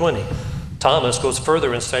chapter 20. Thomas goes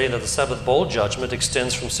further in saying that the seventh bowl judgment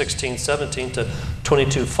extends from 16:17 to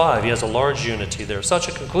 22:5. He has a large unity there. Such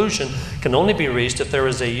a conclusion can only be reached if there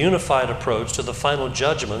is a unified approach to the final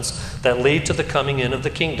judgments that lead to the coming in of the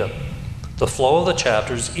kingdom. The flow of the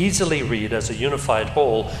chapters easily read as a unified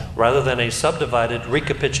whole rather than a subdivided,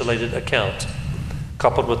 recapitulated account.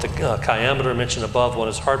 Coupled with the chiameter mentioned above, one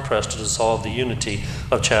is hard-pressed to dissolve the unity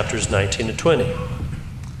of chapters 19 and 20.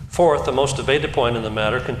 Fourth, the most debated point in the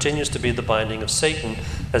matter continues to be the binding of Satan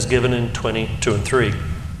as given in 22 and 3.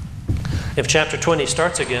 If chapter 20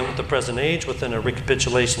 starts again with the present age within a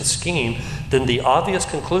recapitulation scheme, then the obvious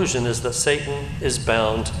conclusion is that Satan is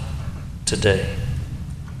bound today.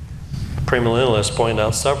 Premillennialists point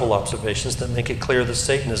out several observations that make it clear that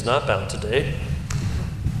Satan is not bound today.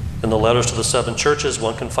 In the letters to the seven churches,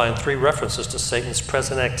 one can find 3 references to Satan's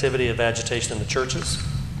present activity of agitation in the churches.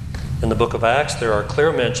 In the book of Acts, there are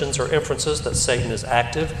clear mentions or inferences that Satan is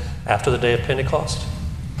active after the day of Pentecost.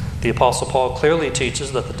 The Apostle Paul clearly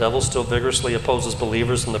teaches that the devil still vigorously opposes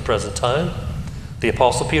believers in the present time. The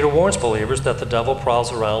Apostle Peter warns believers that the devil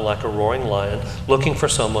prowls around like a roaring lion looking for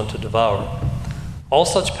someone to devour. All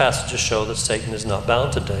such passages show that Satan is not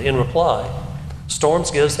bound today. In reply,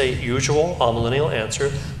 Storms gives a usual amillennial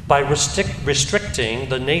answer by restricting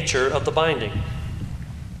the nature of the binding.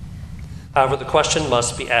 However, the question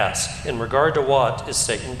must be asked, in regard to what is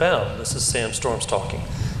Satan bound? This is Sam Storms talking.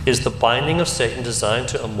 Is the binding of Satan designed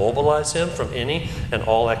to immobilize him from any and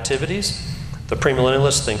all activities? The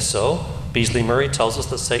premillennialists think so. Beasley Murray tells us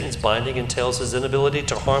that Satan's binding entails his inability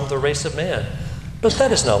to harm the race of man. But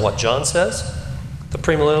that is not what John says. The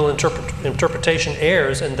premillennial interpretation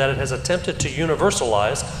errs in that it has attempted to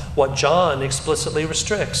universalize what John explicitly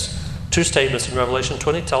restricts. 2 statements in Revelation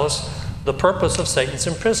 20 tell us the purpose of Satan's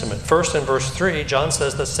imprisonment. First, in verse 3, John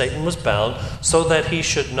says that Satan was bound so that he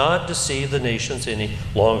should not deceive the nations any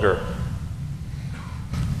longer.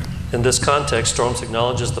 In this context, Storms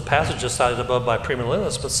acknowledges the passages cited above by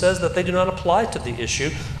premillennialists, but says that they do not apply to the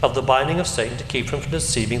issue of the binding of Satan to keep him from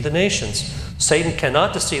deceiving the nations. Satan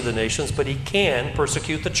cannot deceive the nations, but he can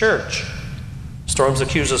persecute the church. Storms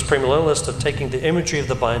accuses premillennialists of taking the imagery of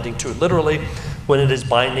the binding too literally when it is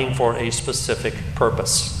binding for a specific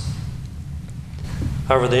purpose.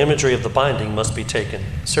 However, the imagery of the binding must be taken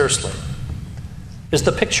seriously. Is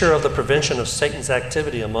the picture of the prevention of Satan's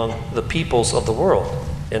activity among the peoples of the world.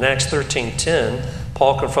 In Acts 13:10,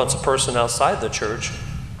 Paul confronts a person outside the church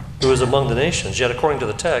who is among the nations. Yet according to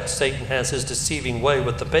the text, Satan has his deceiving way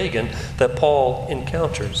with the pagan that Paul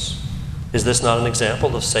encounters. Is this not an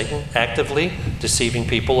example of Satan actively deceiving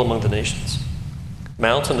people among the nations?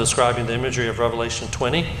 Mount, in describing the imagery of Revelation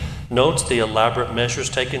 20, notes the elaborate measures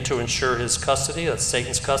taken to ensure his custody, that's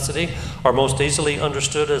Satan's custody, are most easily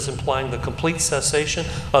understood as implying the complete cessation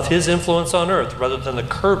of his influence on earth rather than the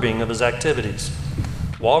curbing of his activities.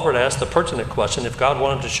 Walford asked the pertinent question, if God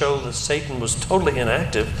wanted to show that Satan was totally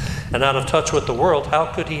inactive and out of touch with the world, how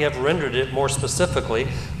could he have rendered it more specifically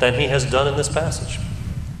than he has done in this passage?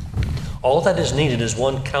 All that is needed is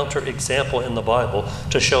one counter-example in the Bible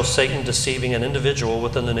to show Satan deceiving an individual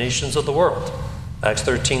within the nations of the world. Acts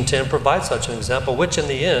 13:10 provides such an example, which in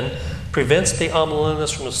the end prevents the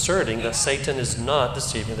amillennialists from asserting that Satan is not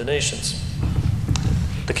deceiving the nations.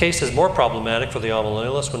 The case is more problematic for the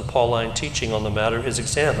amillennialists when Pauline teaching on the matter is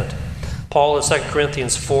examined. Paul in 2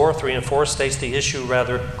 Corinthians 4:3 and 4 states the issue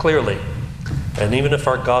rather clearly. And even if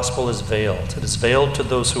our gospel is veiled, it is veiled to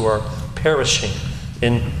those who are perishing,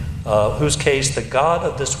 in whose case the God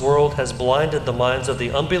of this world has blinded the minds of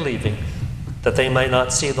the unbelieving, that they might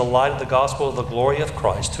not see the light of the gospel of the glory of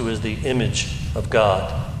Christ, who is the image of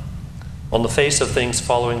God. On the face of things,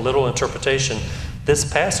 following literal interpretation, this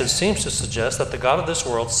passage seems to suggest that the God of this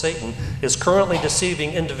world, Satan, is currently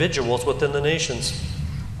deceiving individuals within the nations.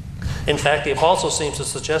 In fact, the apostle seems to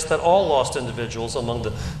suggest that all lost individuals among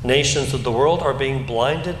the nations of the world are being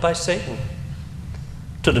blinded by Satan.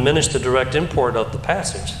 To diminish the direct import of the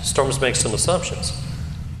passage, Storms makes some assumptions.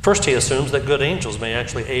 First, he assumes that good angels may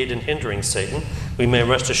actually aid in hindering Satan. We may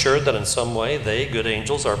rest assured that in some way they, good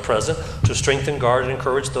angels, are present to strengthen, guard, and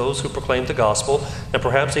encourage those who proclaim the gospel, and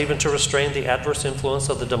perhaps even to restrain the adverse influence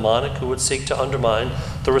of the demonic who would seek to undermine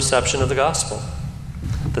the reception of the gospel.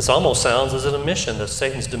 This almost sounds as an admission that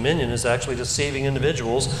Satan's dominion is actually deceiving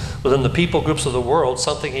individuals within the people groups of the world,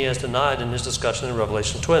 something he has denied in his discussion in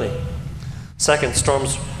Revelation 20. Second,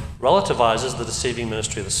 Storms relativizes the deceiving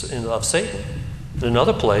ministry of Satan. In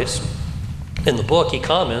another place in the book, he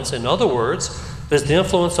comments, in other words, it is the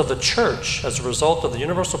influence of the church as a result of the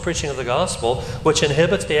universal preaching of the gospel which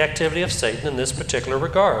inhibits the activity of Satan in this particular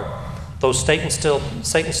regard. Though Satan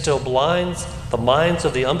still blinds the minds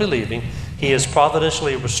of the unbelieving, he is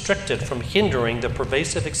providentially restricted from hindering the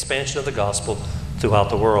pervasive expansion of the gospel throughout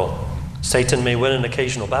the world. Satan may win an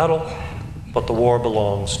occasional battle, but the war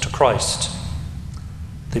belongs to Christ.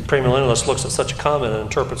 The premillennialist looks at such a comment and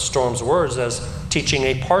interprets Storm's words as teaching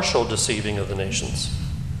a partial deceiving of the nations.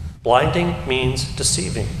 Blinding means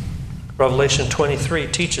deceiving. Revelation 23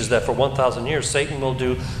 teaches that for 1,000 years, Satan will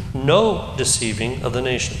do no deceiving of the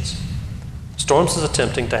nations. Storms is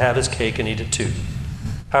attempting to have his cake and eat it too.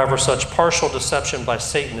 However, such partial deception by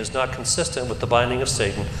Satan is not consistent with the binding of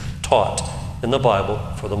Satan taught in the Bible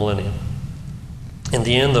for the millennium. In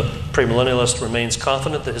the end, the premillennialist remains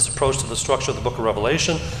confident that his approach to the structure of the book of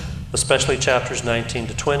Revelation, especially chapters 19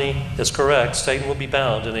 to 20, is correct. Satan will be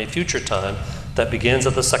bound in a future time that begins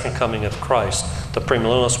at the second coming of Christ. The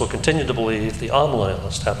premillennialists will continue to believe the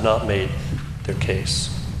amillennialists have not made their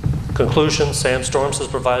case. Conclusion, Sam Storms has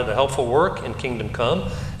provided a helpful work in Kingdom Come.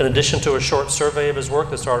 In addition to a short survey of his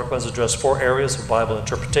work, this article has addressed 4 areas of Bible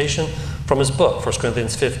interpretation from his book: 1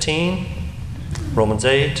 Corinthians 15, Romans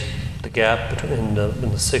 8, the gap between the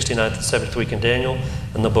 69th and 70th week in Daniel,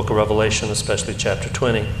 and the book of Revelation, especially chapter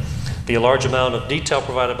 20. The large amount of detail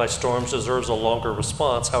provided by Storms deserves a longer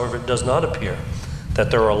response. However, it does not appear that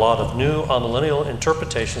there are a lot of new amillennial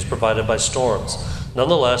interpretations provided by Storms.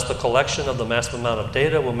 Nonetheless, the collection of the massive amount of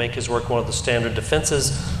data will make his work one of the standard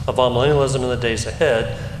defenses of amillennialism in the days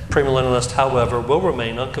ahead. Premillennialists, however, will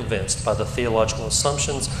remain unconvinced by the theological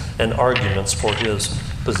assumptions and arguments for his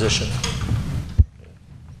position.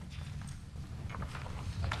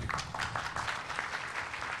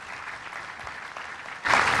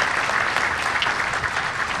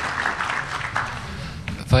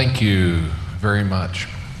 Thank you very much.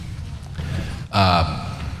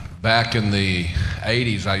 Back in the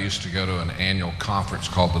 80s, I used to go to an annual conference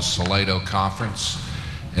called the Salado Conference,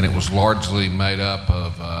 and it was largely made up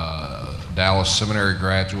of Dallas Seminary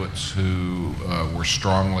graduates who were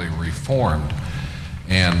strongly Reformed.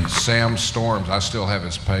 And Sam Storms, I still have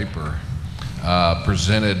his paper,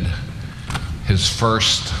 presented his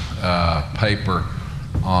first paper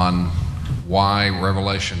on why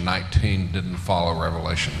Revelation 19 didn't follow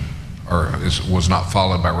Revelation, or was not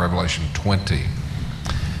followed by Revelation 20.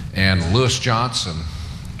 And Lewis Johnson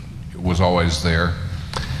was always there.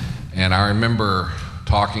 And I remember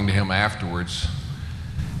talking to him afterwards,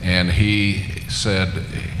 and he said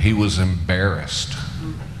he was embarrassed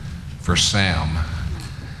for Sam,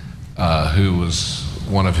 who was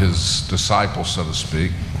one of his disciples, so to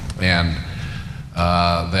speak, and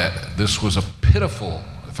that this was a pitiful,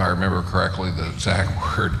 if I remember correctly the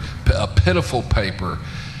exact word, a pitiful paper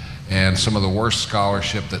and some of the worst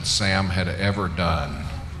scholarship that Sam had ever done.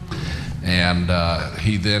 And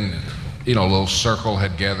he then, a little circle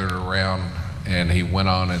had gathered around, and he went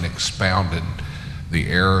on and expounded the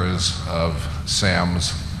errors of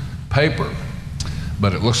Sam's paper.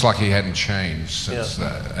 But it looks like he hadn't changed since the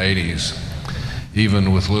 80s,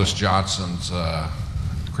 even with Lewis Johnson's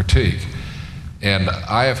critique. And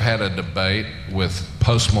I have had a debate with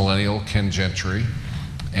postmillennial Ken Gentry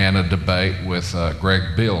and a debate with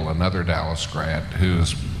Greg Bill, another Dallas grad who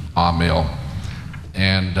is Amil.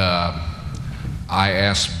 And I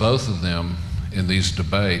asked both of them in these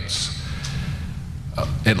debates,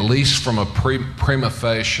 at least from a prima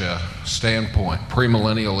facie standpoint,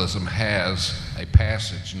 premillennialism has a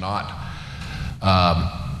passage not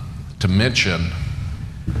to mention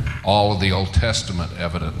all of the Old Testament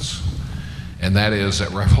evidence, and that is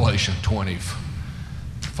that Revelation 20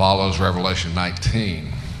 follows Revelation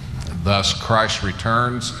 19. Thus, Christ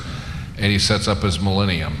returns and he sets up his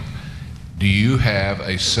millennium. Do you have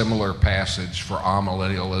a similar passage for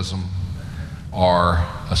amillennialism or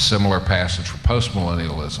a similar passage for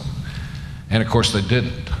postmillennialism? And of course they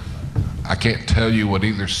didn't. I can't tell you what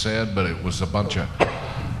either said, but it was a bunch of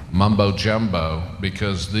mumbo jumbo,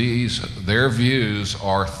 because their views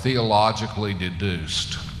are theologically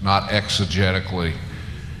deduced, not exegetically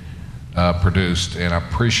produced. And I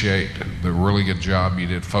appreciate the really good job you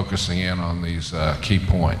did focusing in on these key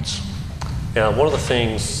points. Yeah, one of the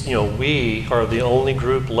things, we are the only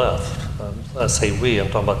group left, I say we, I'm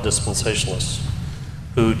talking about dispensationalists,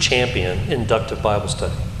 who champion inductive Bible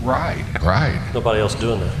study. Right. Nobody else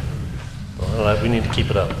doing that. We need to keep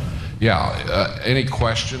it up. Yeah, any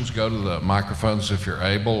questions, go to the microphones if you're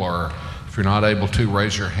able, or if you're not able to,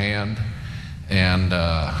 raise your hand and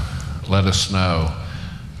let us know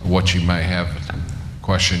what you may have,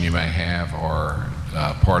 question you may have, or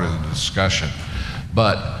part of the discussion.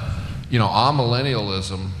 But,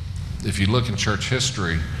 amillennialism, if you look in church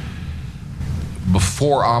history,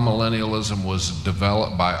 before amillennialism was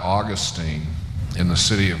developed by Augustine in the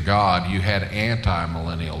City of God, you had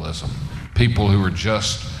anti-millennialism, people who were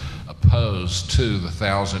just opposed to the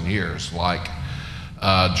 1,000 years, like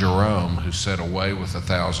Jerome, who said away with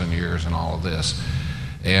 1,000 years and all of this.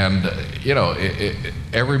 And,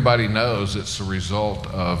 everybody knows it's the result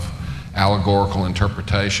of allegorical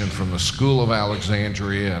interpretation from the School of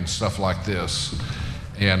Alexandria and stuff like this.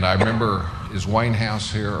 And I remember, is Wayne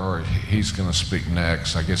House here, or he's going to speak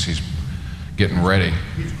next? I guess he's getting ready.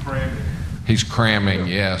 He's cramming. He's cramming,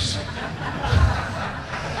 yes.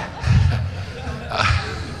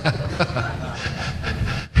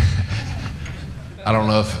 I don't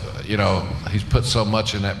know if, he's put so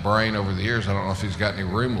much in that brain over the years, I don't know if he's got any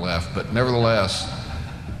room left, but nevertheless,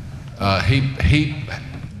 he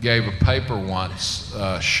gave a paper once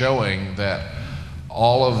showing that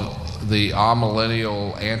all of the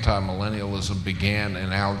amillennial, anti-millennialism began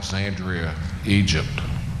in Alexandria, Egypt.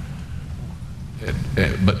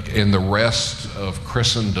 But in the rest of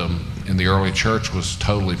Christendom in the early church was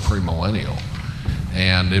totally premillennial.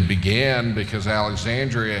 And it began because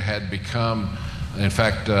Alexandria had become, in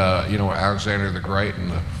fact, Alexander the Great in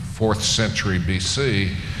the 4th century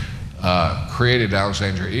BC created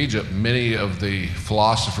Alexandria, Egypt. Many of the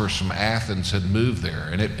philosophers from Athens had moved there,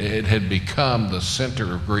 and it had become the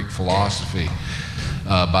center of Greek philosophy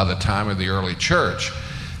by the time of the early church.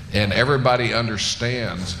 And everybody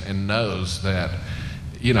understands and knows that,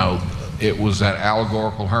 it was that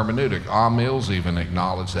allegorical hermeneutic. Amil's even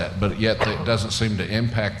acknowledged that, but yet it doesn't seem to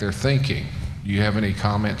impact their thinking. Do you have any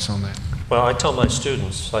comments on that? Well, I tell my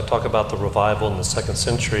students, I talk about the revival in the 2nd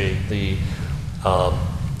century, the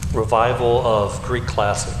revival of Greek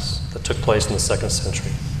classics that took place in the 2nd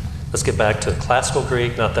century. Let's get back to classical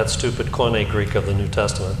Greek, not that stupid Koine Greek of the New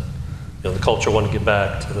Testament. The culture wanted to get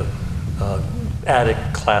back to the Attic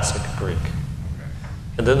classic Greek.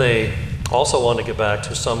 And then they also wanted to get back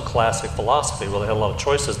to some classic philosophy. Well, they had a lot of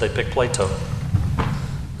choices. They picked Plato.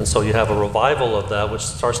 And so you have a revival of that, which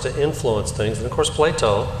starts to influence things. And of course,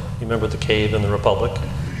 Plato, you remember the cave in the Republic,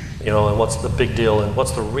 and what's the big deal and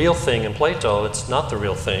what's the real thing in Plato? It's not the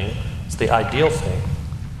real thing, it's the ideal thing,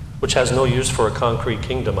 which has no use for a concrete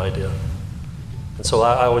kingdom idea. And so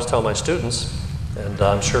I always tell my students, and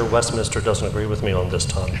I'm sure Westminster doesn't agree with me on this,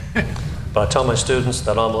 Tom, but I tell my students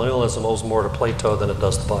that amillennialism owes more to Plato than it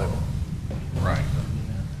does the Bible. Right.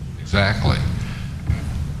 Exactly.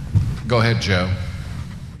 Go ahead, Joe.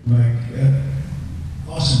 Mike,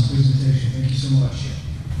 awesome presentation. Thank you so much.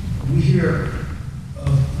 We hear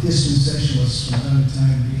of dispensationalists from time to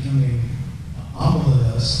time becoming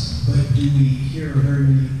amillennialists, but do we hear very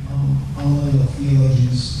many amillennial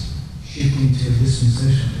theologians shifting to a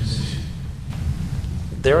dispensational position?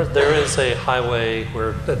 There is a highway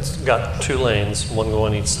where it's got 2 lanes, one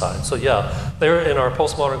going each side. So yeah, there in our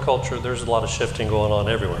postmodern culture, there's a lot of shifting going on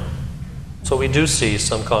everywhere. So we do see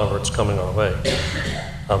some converts coming our way.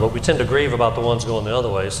 But we tend to grieve about the ones going the other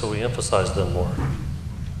way, so we emphasize them more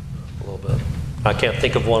a little bit. I can't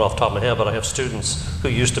think of one off the top of my head, but I have students who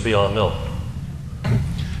used to be on Mill.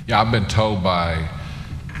 Yeah, I've been told by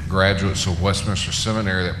graduates of Westminster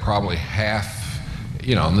Seminary that probably half,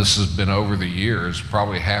 and this has been over the years,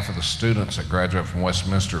 probably half of the students that graduate from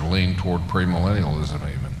Westminster lean toward premillennialism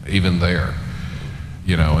even there,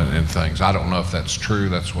 and things. I don't know if that's true.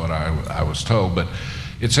 That's what I was told. But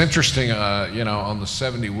it's interesting, on the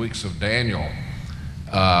 70 weeks of Daniel,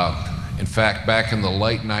 in fact, back in the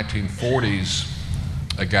late 1940s,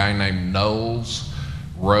 a guy named Knowles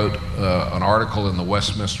wrote an article in the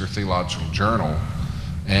Westminster Theological Journal.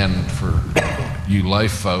 And for you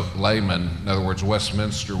laymen, in other words,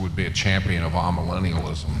 Westminster would be a champion of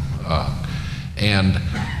amillennialism. And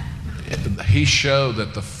he showed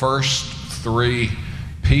that the first 3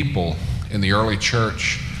 people in the early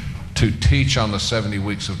church to teach on the 70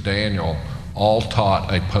 weeks of Daniel all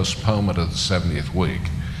taught a postponement of the 70th week.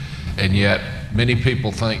 And yet, many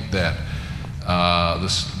people think that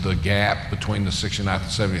the gap between the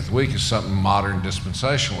 69th and 70th week is something modern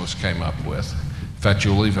dispensationalists came up with. In fact,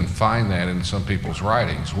 you'll even find that in some people's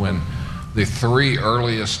writings, when the three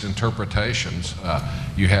earliest interpretations,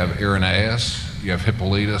 you have Irenaeus, you have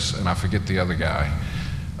Hippolytus, and I forget the other guy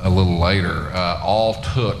a little later, all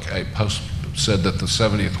said that the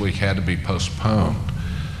 70th week had to be postponed.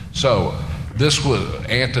 So this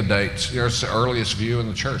antedates, it's the earliest view in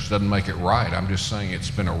the church. Doesn't make it right. I'm just saying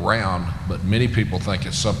it's been around, but many people think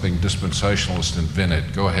it's something dispensationalists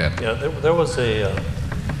invented. Go ahead. Yeah, there was a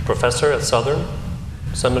professor at Southern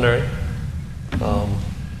Seminary.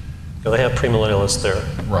 They had premillennialists there.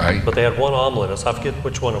 Right. But they had one Amillennialist, I forget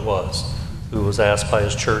which one it was, who was asked by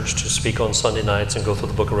his church to speak on Sunday nights and go through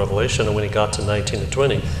the book of Revelation. And when he got to 19 and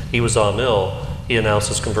 20, he was Amill. He announced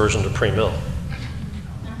his conversion to premill.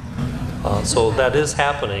 So that is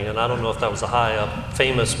happening, and I don't know if that was a high up,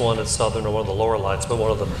 famous one at Southern or one of the lower lights, but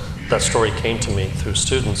that story came to me through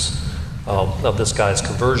students of this guy's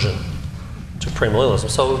conversion to premillennialism.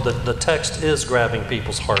 So the text is grabbing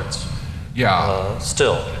people's hearts. Yeah.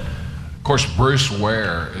 Still. Of course, Bruce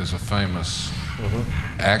Ware is a famous,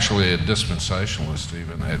 actually a dispensationalist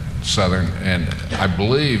even at Southern, and I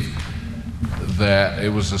believe that it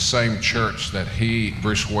was the same church that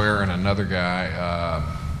Bruce Ware and another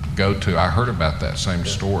guy go to. I heard about that same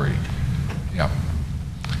story. Yeah.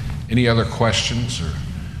 Any other questions or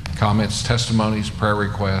comments, testimonies, prayer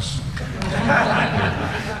requests?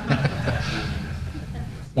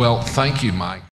 Well, thank you, Mike.